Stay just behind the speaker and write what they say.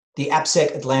The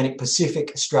APSEC Atlantic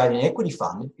Pacific Australian Equity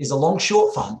Fund is a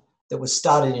long-short fund that was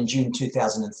started in June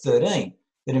 2013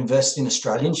 that invests in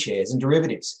Australian shares and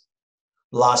derivatives.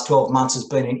 The last 12 months has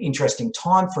been an interesting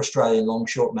time for Australian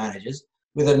long-short managers,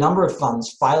 with a number of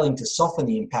funds failing to soften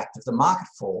the impact of the market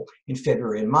fall in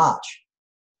February and March.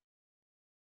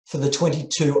 For the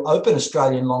 22 open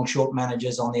Australian long-short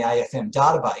managers on the AFM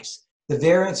database, the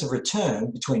variance of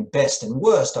return between best and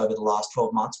worst over the last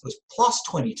 12 months was plus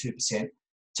 22%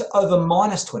 to over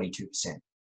minus 22%.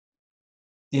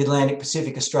 The Atlantic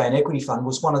Pacific Australian Equity Fund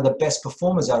was one of the best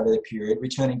performers over the period,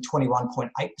 returning 21.8%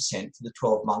 for the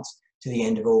 12 months to the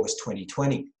end of August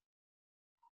 2020.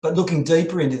 But looking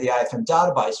deeper into the AFM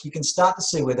database, we can start to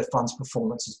see where the fund's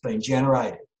performance has been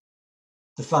generated.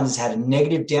 The fund has had a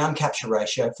negative down capture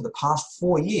ratio for the past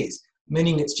 4 years,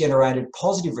 meaning it's generated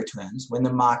positive returns when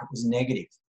the market was negative.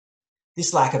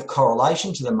 This lack of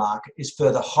correlation to the market is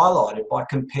further highlighted by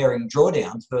comparing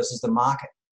drawdowns versus the market,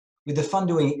 with the fund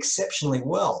doing exceptionally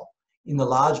well in the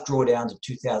large drawdowns of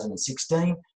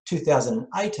 2016,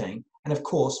 2018, and of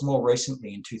course more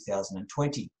recently in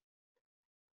 2020.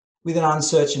 With an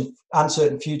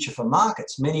uncertain future for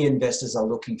markets, many investors are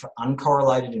looking for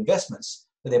uncorrelated investments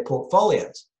for their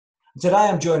portfolios. Today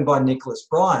I'm joined by Nicholas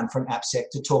Bryan from APSEC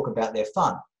to talk about their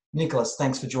fund. Nicholas,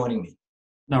 thanks for joining me.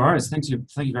 No worries. Thank you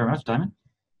very much, Damon.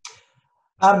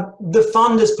 The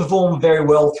fund has performed very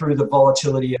well through the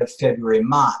volatility of February and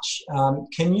March.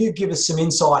 Can you give us some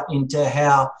insight into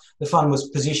how the fund was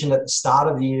positioned at the start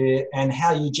of the year and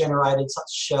how you generated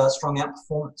such strong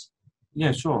outperformance?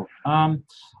 Yeah, sure.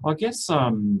 I guess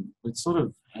we sort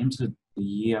of entered the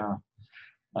year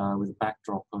with a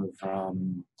backdrop of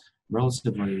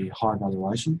relatively high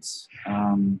valuations.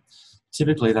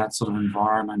 Typically, that sort of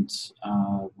environment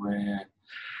where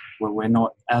we're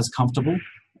not as comfortable,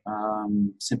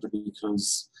 simply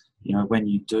because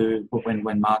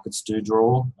when markets do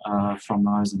draw from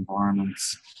those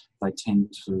environments, they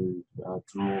tend to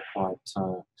draw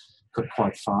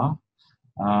quite far,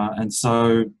 and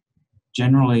so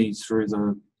generally through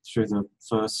the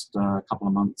first couple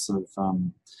of months of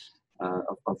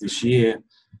this year,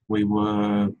 we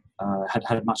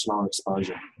had much lower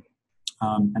exposure,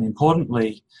 and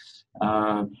importantly,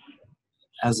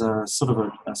 as a sort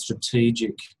of a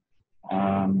strategic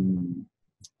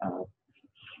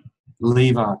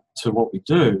lever to what we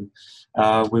do,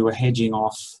 we were hedging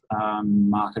off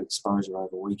market exposure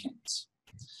over weekends,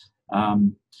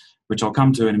 which I'll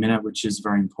come to in a minute, which is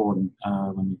very important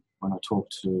when I talk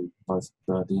to both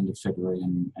the end of February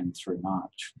and through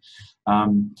March.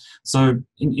 So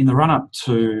in the run-up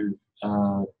to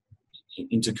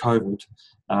into COVID,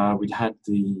 we'd had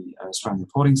the Australian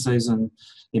reporting season.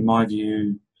 In my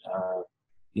view,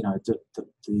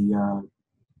 the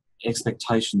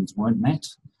expectations weren't met.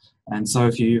 And so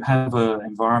if you have an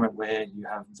environment where you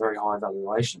have very high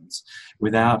valuations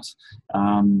without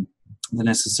the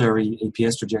necessary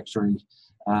EPS trajectory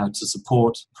to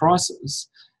support prices,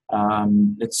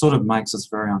 it sort of makes us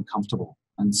very uncomfortable.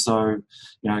 And so,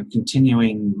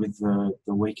 continuing with the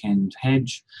weekend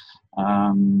hedge,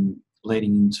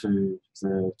 leading into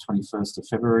the 21st of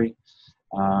February,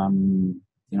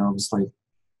 obviously,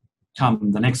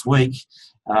 come the next week,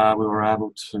 we were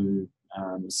able to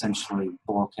essentially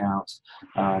block out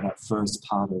that first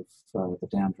part of the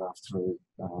downdraft through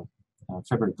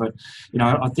February. But,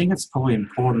 I think it's probably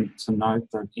important to note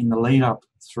that in the lead up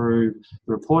through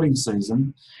the reporting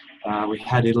season, we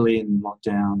had Italy in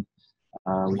lockdown.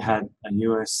 We had a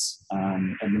US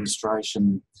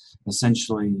administration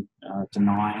essentially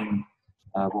denying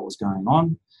what was going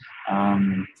on.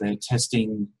 Their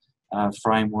testing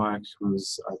framework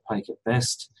was opaque at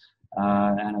best,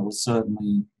 and it was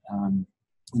certainly,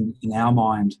 in our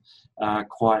mind,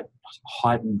 quite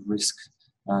heightened risk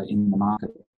in the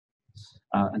market.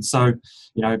 And so,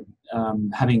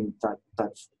 having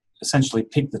that essentially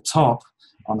pick the top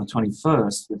on the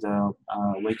 21st with our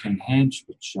weekend hedge,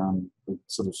 which we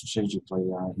sort of strategically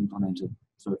implemented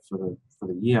for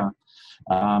the year,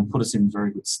 put us in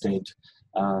very good stead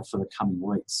for the coming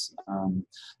weeks.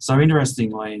 So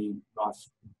interestingly,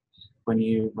 when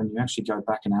you actually go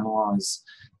back and analyse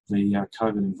the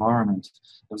COVID environment,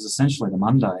 it was essentially the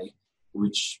Monday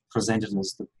which presented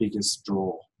as the biggest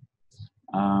draw.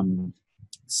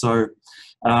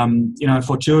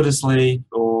 Fortuitously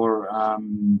or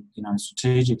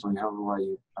strategically, however way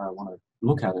you want to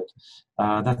look at it,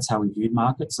 that's how we viewed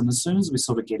markets. And as soon as we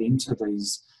sort of get into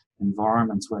these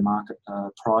environments where market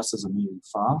prices are moving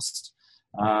fast,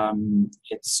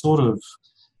 it's sort of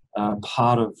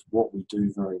part of what we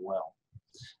do very well.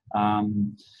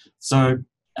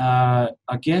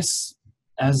 I guess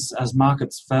as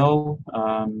markets fell,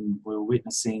 we were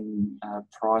witnessing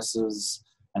prices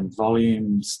and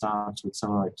volume start to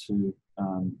accelerate to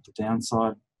the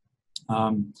downside,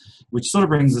 which sort of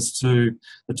brings us to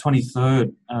the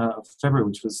 23rd of February,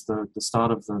 which was the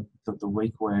start of the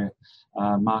week where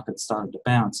markets started to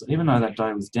bounce. Even though that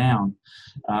day was down,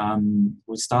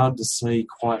 we started to see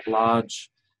quite large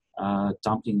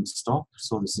dumping of stock,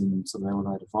 saw this in sort of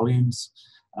elevated volumes.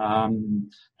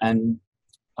 And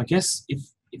I guess if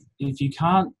you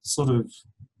can't sort of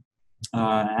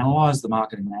analyse the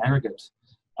market in aggregate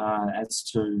as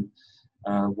to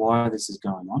why this is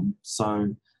going on,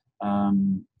 so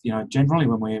you know, generally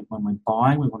when we're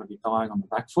buying, we want to be buying on the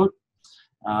back foot,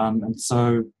 and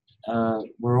so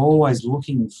we're always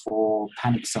looking for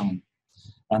panic selling,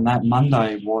 and that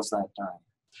Monday was that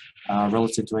day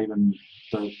relative to even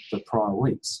the prior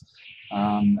weeks,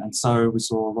 and so we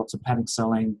saw lots of panic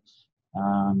selling.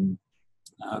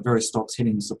 Various stocks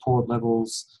hitting support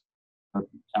levels.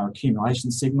 Our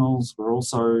accumulation signals were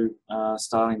also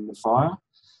starting to fire.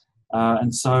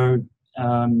 And so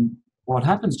what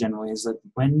happens generally is that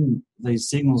when these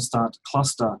signals start to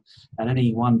cluster at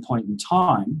any one point in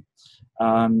time,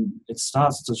 it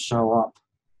starts to show up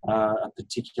a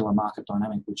particular market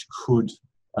dynamic which could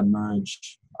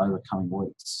emerge over coming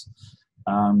weeks.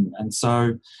 And so,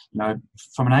 you know,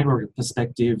 from an aggregate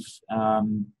perspective,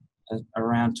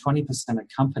 around 20% of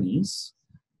companies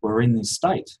were in this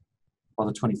state by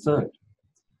the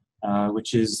 23rd,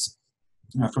 which is,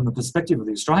 you know, from the perspective of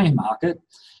the Australian market,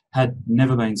 had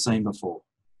never been seen before.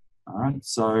 All right,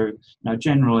 so, you know,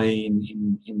 generally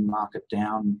in market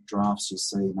downdrafts, you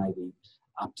see maybe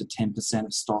up to 10%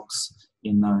 of stocks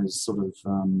in those sort of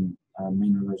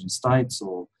mean reversion states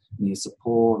or near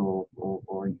support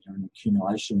or in an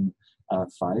accumulation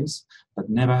phase, but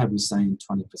never have we seen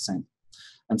 20%.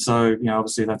 And so, you know,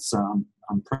 obviously that's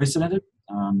unprecedented,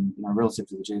 you know, relative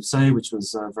to the GFC, which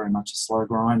was very much a slow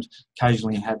grind.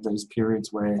 Occasionally you had these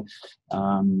periods where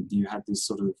you had this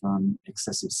sort of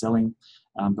excessive selling,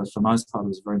 but for most part it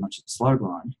was very much a slow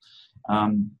grind.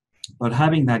 But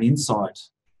having that insight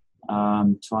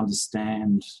to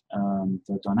understand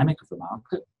the dynamic of the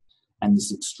market and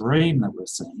this extreme that we're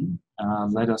seeing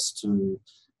led us to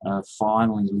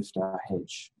finally lift our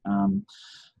hedge.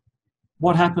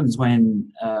 What happens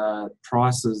when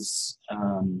prices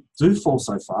do fall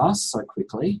so fast, so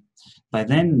quickly? They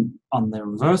then, on the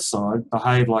reverse side,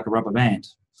 behave like a rubber band.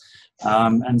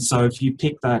 And so if you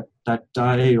pick that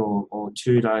day or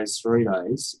 2 days, 3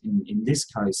 days, in this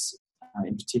case,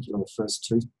 in particular the first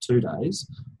two days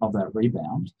of that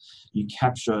rebound, you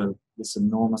capture this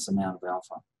enormous amount of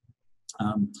alpha.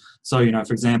 So, you know,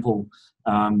 for example,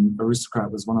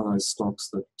 Aristocrat was one of those stocks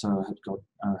that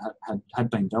had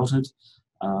been belted.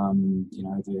 You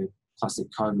know, the classic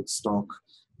COVID stock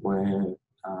where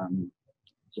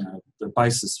you know, the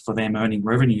basis for them earning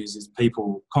revenues is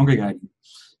people congregating,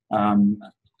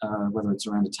 whether it's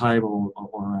around a table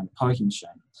or around a poking machine.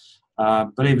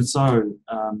 But even so,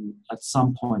 at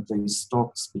some point these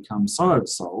stocks become so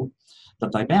oversold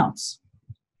that they bounce.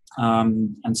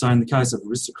 And so in the case of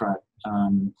Aristocrat,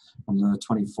 from the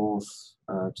 24th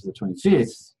to the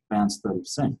 25th, bounced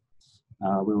 30%.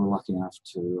 We were lucky enough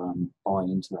to buy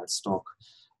into that stock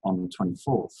on the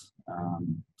 24th.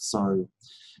 So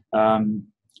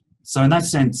in that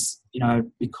sense, you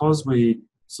know, because we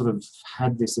sort of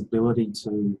had this ability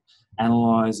to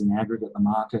analyse and aggregate the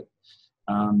market,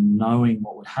 knowing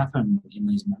what would happen in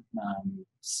these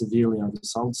severely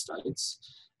oversold states,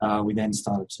 we then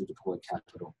started to deploy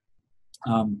capital.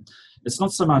 It's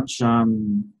not so much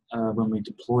when we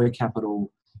deploy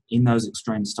capital in those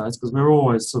extreme states, because we're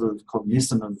always sort of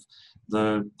cognizant of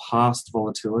the past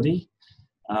volatility,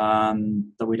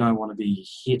 that we don't want to be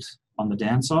hit on the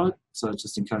downside, so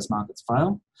just in case markets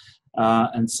fail.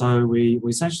 And so we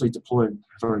essentially deployed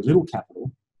very little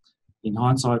capital. In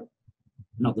hindsight,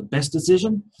 not the best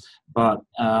decision, but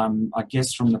I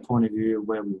guess from the point of view of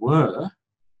where we were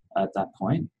at that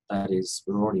point, that is,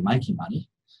 we're already making money,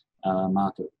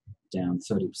 market down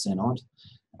 30% odd.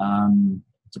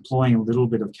 Deploying a little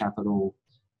bit of capital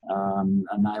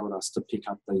enabled us to pick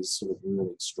up these sort of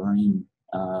really extreme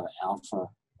alpha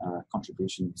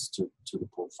contributions to the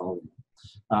portfolio.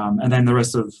 And then the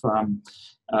rest of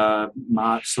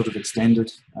March sort of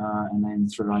extended, and then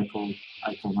through April,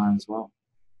 May as well.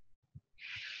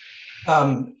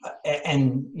 And,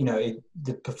 you know,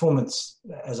 the performance,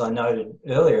 as I noted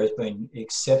earlier, has been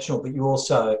exceptional, but you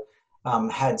also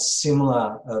had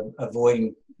similar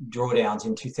avoiding drawdowns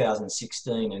in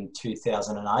 2016 and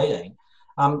 2018.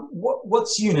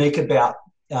 What's unique about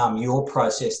your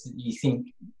process that you think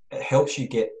helps you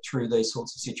get through these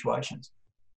sorts of situations?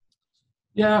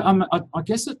 Yeah, I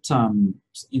guess it,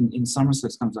 in some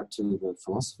respects, comes back to the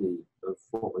philosophy of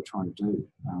what we're trying to do.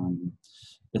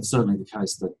 It's certainly the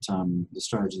case that the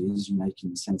strategy is unique in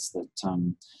the sense that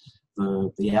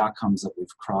the outcomes that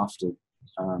we've crafted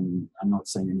are not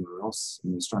seen anywhere else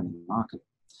in the Australian market,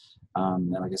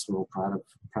 and I guess we're all proud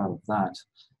of that.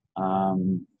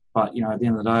 But you know, at the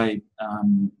end of the day,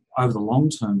 over the long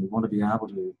term, we want to be able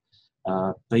to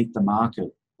beat the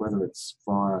market, whether it's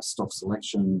via stock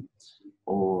selection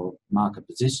or market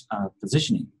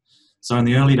positioning. So in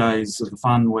the early days of the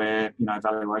fund, where you know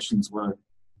valuations were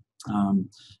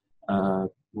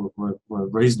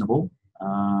reasonable,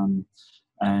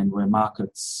 and where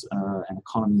markets and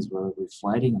economies were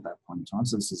reflating at that point in time,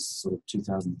 so this is sort of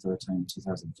 2013,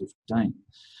 2015,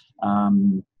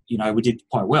 you know, we did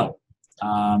quite well.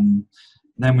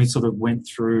 Then we sort of went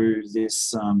through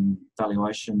this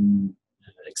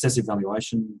excessive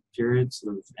valuation period,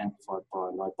 sort of amplified by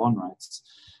low bond rates,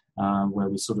 where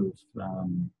we sort of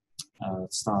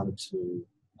started to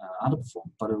underperform.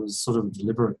 But it was sort of a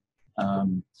deliberate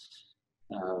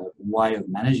way of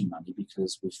managing money,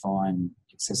 because we find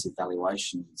excessive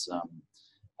valuations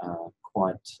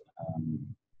quite,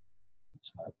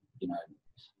 you know,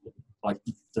 like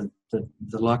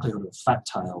the likelihood of fat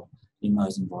tail in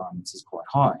those environments is quite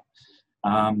high.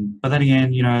 But then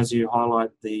again, you know, as you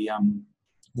highlight, the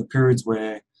periods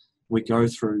where we go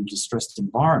through distressed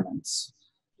environments,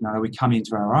 you know, we come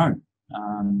into our own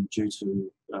due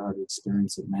to the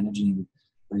experience of managing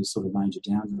these sort of major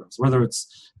downturns. Whether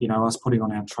it's, you know, us putting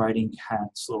on our trading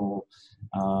hats or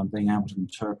being able to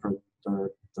interpret the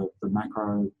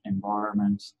macro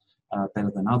environment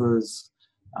better than others.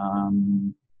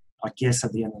 I guess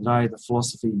at the end of the day, the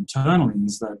philosophy internally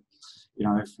is that, you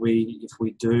know, if we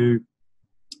do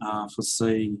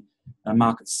foresee a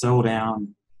market sell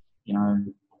down, you know,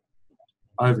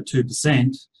 over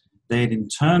 2%, then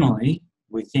internally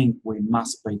we think we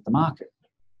must beat the market.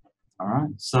 All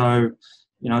right. So,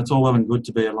 you know, it's all well and good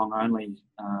to be a long-only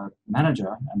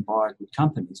manager and buy good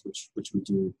companies, which we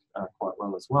do quite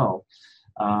well as well.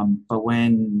 But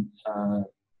when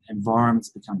environments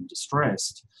become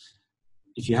distressed,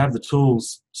 if you have the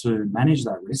tools to manage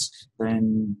that risk,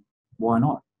 then why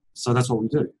not? So that's what we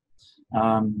do.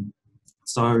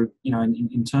 So, you know,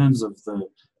 in terms of the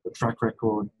track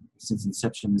record since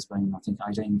inception, there's been, I think,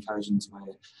 18 occasions where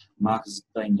the market's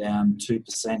been down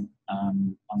 2%.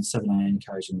 On 17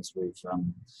 occasions,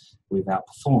 we've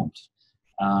outperformed.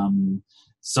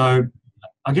 So,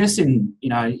 I guess in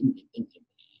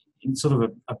sort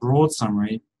of a broad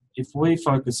summary, if we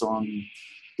focus on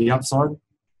the upside,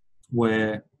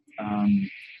 where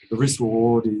the risk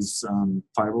reward is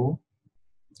favourable,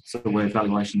 so where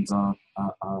valuations are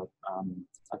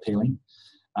appealing,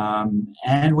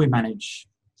 and we manage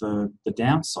the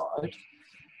downside,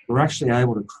 we're actually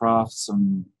able to craft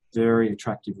some very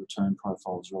attractive return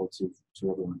profiles relative to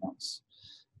everyone else.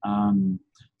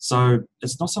 So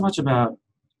it's not so much about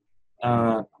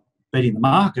beating the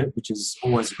market, which is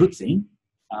always a good thing,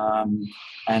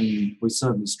 and we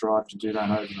certainly strive to do that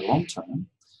over the long term.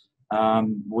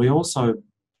 We also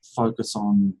focus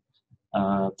on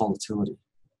volatility.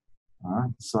 All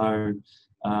right, so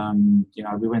you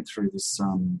know, we went through this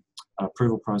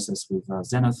approval process with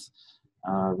Zenith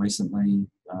recently.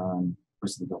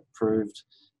 Recently got approved.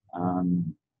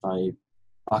 They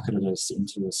bucketed us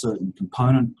into a certain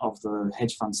component of the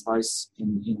hedge fund space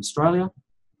in Australia.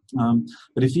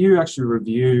 But if you actually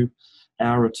review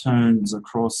our returns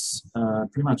across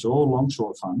pretty much all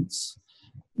long-short funds,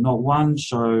 not one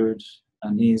showed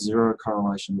a near zero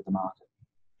correlation with the market.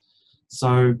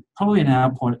 So probably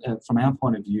from our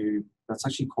point of view, that's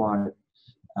actually quite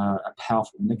a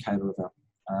powerful indicator of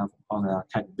our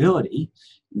capability,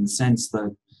 in the sense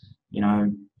that, you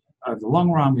know, over the long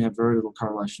run, we have very little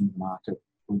correlation with the market.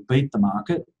 We beat the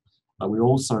market, but we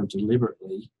also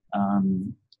deliberately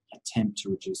attempt to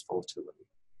reduce volatility.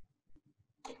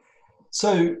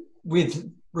 So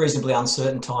with reasonably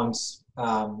uncertain times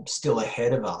still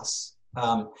ahead of us,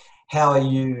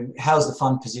 how's the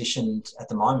fund positioned at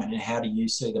the moment, and how do you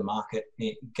see the market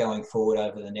going forward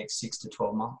over the next 6 to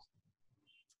 12 months?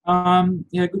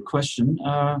 Yeah, good question.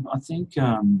 I think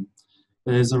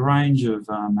there's a range of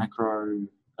macro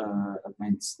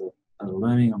events that are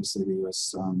looming. Obviously, the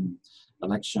US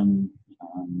election,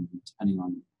 depending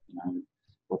on, you know,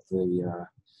 what the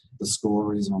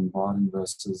score is on Biden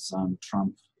versus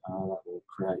Trump, that will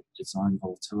create its own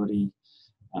volatility.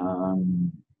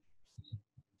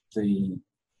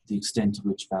 The extent to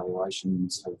which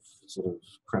valuations have sort of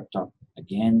crept up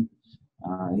again,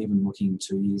 even looking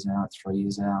 2 years out, 3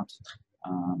 years out,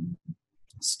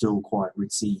 still quite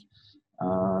ritzy.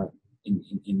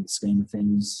 in the scheme of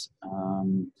things.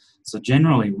 So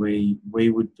generally, we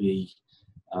would be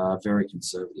very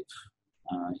conservative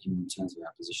in terms of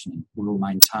our positioning. We will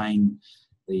maintain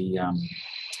the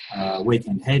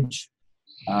weekend hedge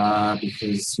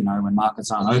because, you know, when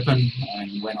markets aren't open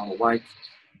and we're not awake,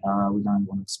 we don't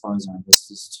want to expose our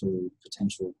investors to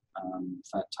potential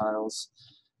fat tails.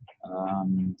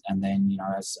 And then, you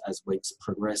know, as weeks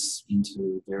progress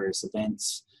into various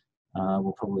events,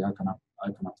 we'll probably open up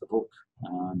the book.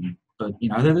 But, you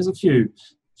know, there's a few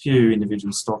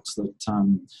individual stocks that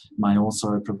may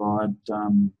also provide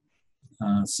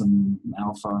some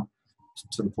alpha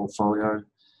to the portfolio.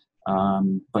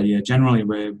 But yeah, generally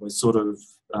we're sort of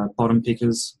bottom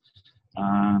pickers.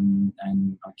 And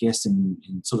I guess in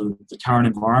sort of the current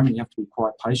environment, you have to be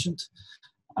quite patient.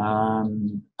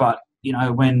 But, you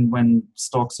know, when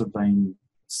stocks have been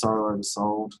so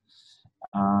oversold,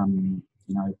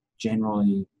 you know,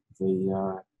 generally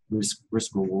the risk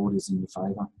reward is in your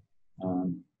favour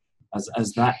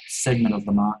as that segment of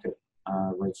the market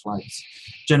reflates.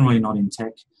 Generally not in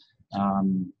tech.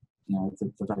 You know,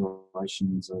 the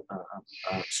valuations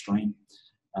are extreme.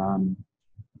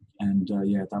 And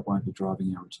yeah, that won't be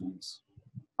driving our returns,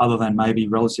 other than maybe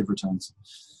relative returns.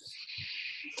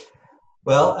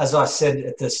 Well, as I said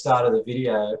at the start of the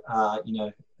video, you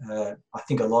know, I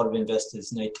think a lot of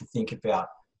investors need to think about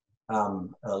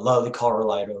lowly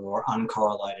correlated or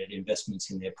uncorrelated investments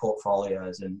in their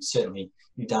portfolios. And certainly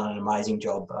you've done an amazing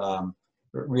job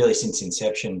really since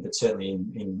inception, but certainly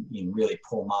in really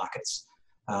poor markets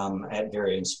at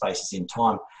varying spaces in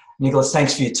time. Nicholas,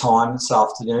 thanks for your time this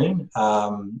afternoon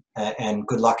and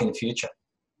good luck in the future.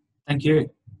 Thank you.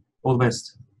 All the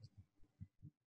best.